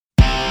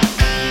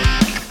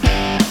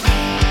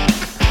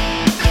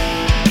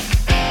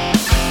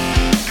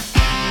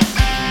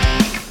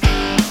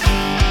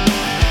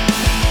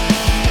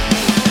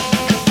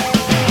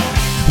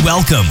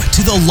Welcome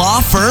to the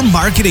Law Firm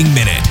Marketing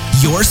Minute,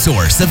 your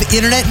source of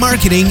internet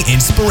marketing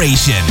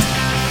inspiration.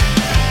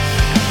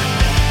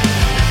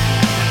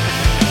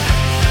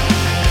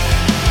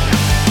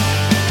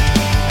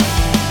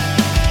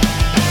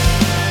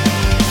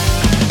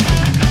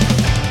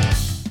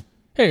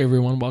 Hey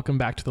everyone, welcome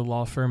back to the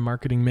Law Firm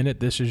Marketing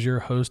Minute. This is your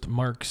host,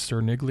 Mark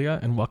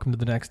Cerniglia, and welcome to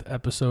the next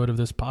episode of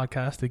this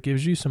podcast that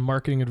gives you some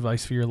marketing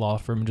advice for your law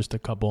firm in just a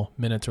couple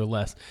minutes or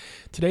less.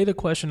 Today, the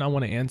question I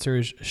want to answer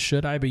is,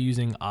 should I be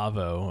using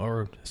Avvo?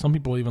 Or some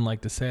people even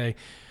like to say,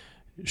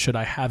 should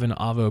I have an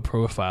Avvo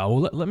profile?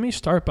 Well, let me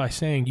start by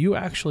saying you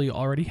actually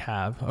already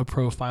have a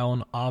profile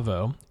on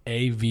Avvo,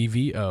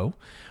 AVVO,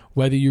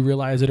 whether you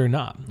realize it or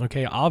not.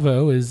 Okay,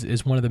 Avvo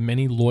is one of the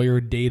many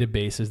lawyer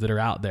databases that are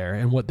out there.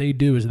 And what they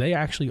do is they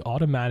actually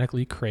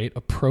automatically create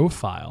a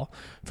profile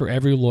for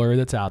every lawyer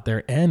that's out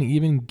there and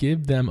even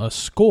give them a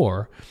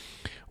score,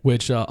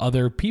 which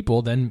other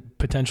people, then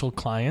potential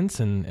clients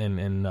and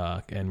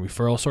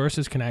referral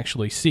sources can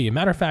actually see. A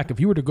matter of fact, if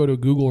you were to go to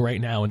Google right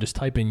now and just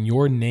type in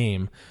your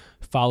name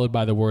followed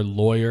by the word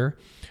lawyer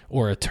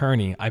or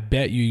attorney, I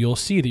bet you'll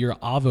see that your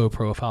Avvo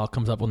profile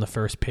comes up on the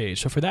first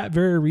page. So for that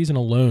very reason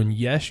alone,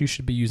 yes, you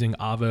should be using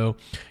Avvo.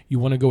 You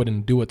want to go ahead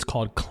and do what's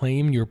called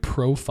claim your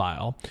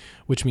profile,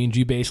 which means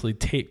you basically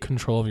take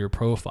control of your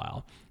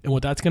profile. And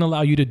what that's going to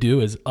allow you to do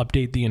is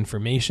update the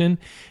information.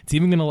 It's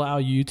even going to allow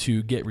you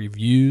to get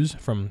reviews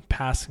from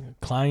past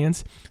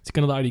clients. It's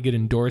going to allow you to get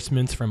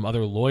endorsements from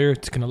other lawyers.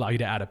 It's going to allow you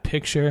to add a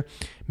picture,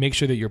 make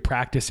sure that your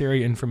practice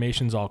area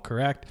information is all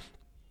correct.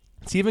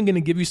 It's even going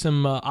to give you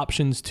some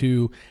options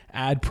to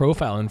add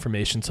profile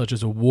information such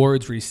as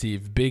awards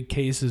received, big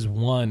cases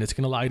won. It's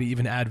going to allow you to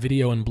even add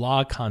video and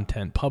blog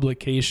content,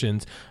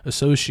 publications,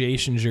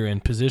 associations you're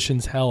in,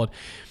 positions held.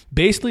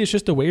 Basically, it's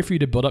just a way for you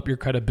to build up your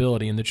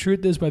credibility. And the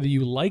truth is, whether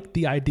you like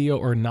the idea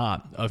or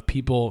not of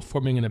people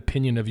forming an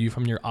opinion of you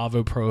from your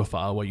Avvo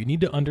profile, what you need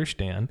to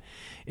understand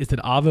is that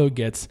Avvo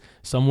gets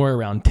somewhere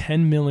around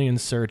 10 million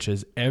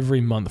searches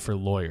every month for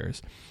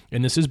lawyers.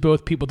 And this is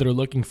both people that are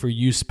looking for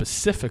you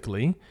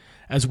specifically,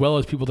 as well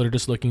as people that are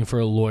just looking for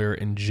a lawyer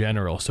in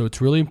general. So it's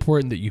really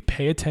important that you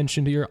pay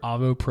attention to your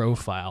Avvo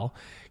profile,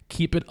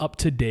 keep it up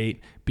to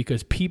date,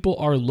 because people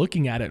are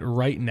looking at it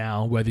right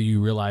now, whether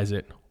you realize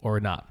it or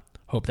not.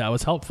 Hope that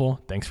was helpful.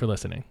 Thanks for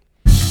listening.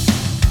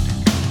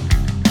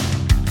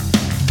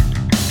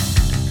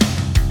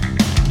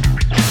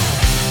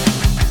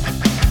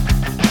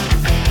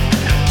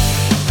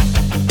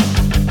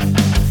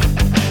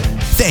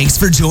 Thanks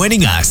for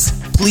joining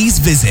us. Please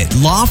visit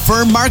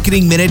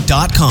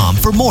lawfirmmarketingminute.com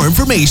for more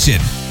information.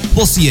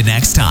 We'll see you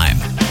next time.